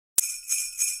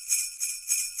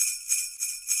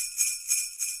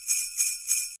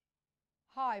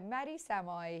Hi, Matty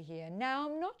Samaei here. Now,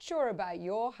 I'm not sure about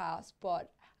your house,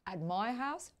 but at my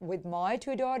house, with my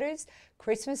two daughters,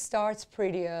 Christmas starts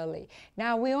pretty early.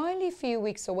 Now, we're only a few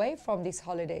weeks away from this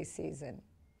holiday season.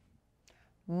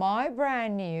 My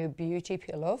brand new beauty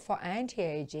pillow for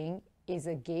anti-aging is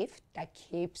a gift that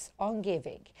keeps on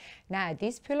giving. Now,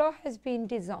 this pillow has been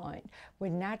designed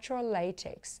with natural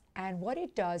latex, and what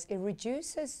it does, it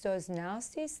reduces those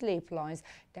nasty sleep lines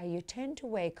that you tend to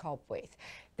wake up with.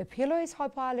 The pillow is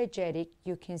hypoallergenic.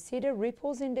 You can see the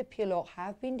ripples in the pillow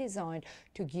have been designed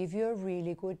to give you a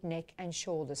really good neck and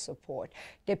shoulder support.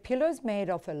 The pillow is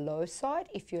made of a low side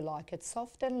if you like it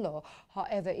soft and low.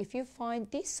 However, if you find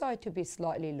this side to be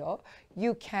slightly low,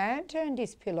 you can turn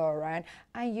this pillow around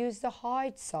and use the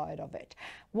high side of it.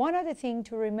 One other thing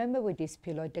to remember with this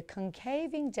pillow, the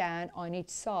concaving down on each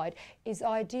side is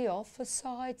ideal for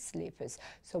side sleepers.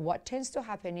 So what tends to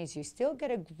happen is you still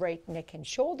get a great neck and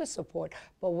shoulder support,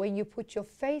 but when you put your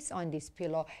face on this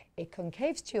pillow, it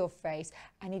concaves to your face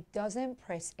and it doesn't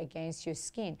press against your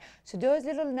skin. So those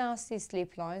little nasty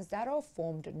sleep lines that are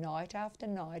formed night after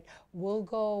night will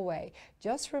go away.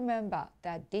 Just remember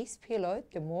that this pillow,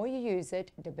 the more you use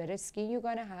it, the better skin you're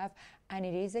going to have, and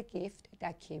it is a gift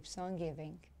that keeps on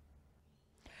giving.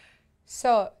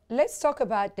 So let's talk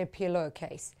about the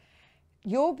pillowcase.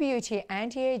 Your Beauty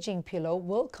anti-aging pillow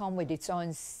will come with its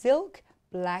own silk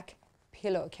black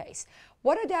pillowcase.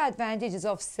 What are the advantages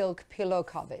of silk pillow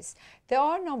covers? There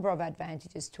are a number of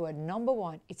advantages to it. Number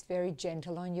one, it's very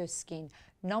gentle on your skin.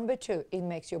 Number two, it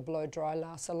makes your blow dry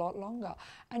last a lot longer.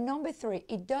 And number three,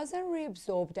 it doesn't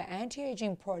reabsorb the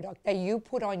anti-aging product that you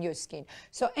put on your skin.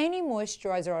 So any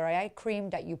moisturizer or eye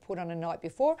cream that you put on the night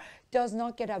before does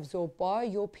not get absorbed by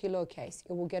your pillowcase.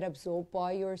 It will get absorbed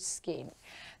by your skin.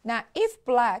 Now, if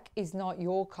black is not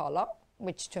your color,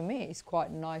 which to me is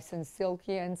quite nice and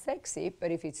silky and sexy,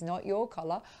 but if it's not your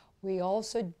color, we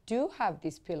also do have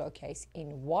this pillowcase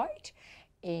in white,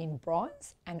 in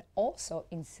bronze, and also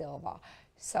in silver.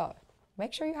 So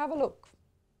make sure you have a look.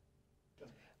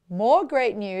 More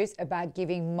great news about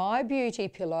giving my beauty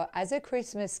pillow as a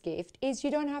Christmas gift is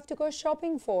you don't have to go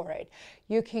shopping for it.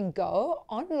 You can go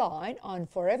online on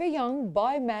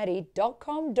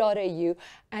foreveryoungbymatty.com.au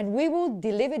and we will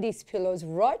deliver these pillows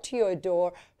right to your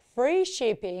door, free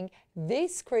shipping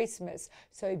this Christmas.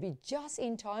 So it'll be just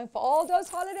in time for all those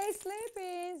holiday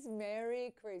sleep-ins.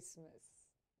 Merry Christmas.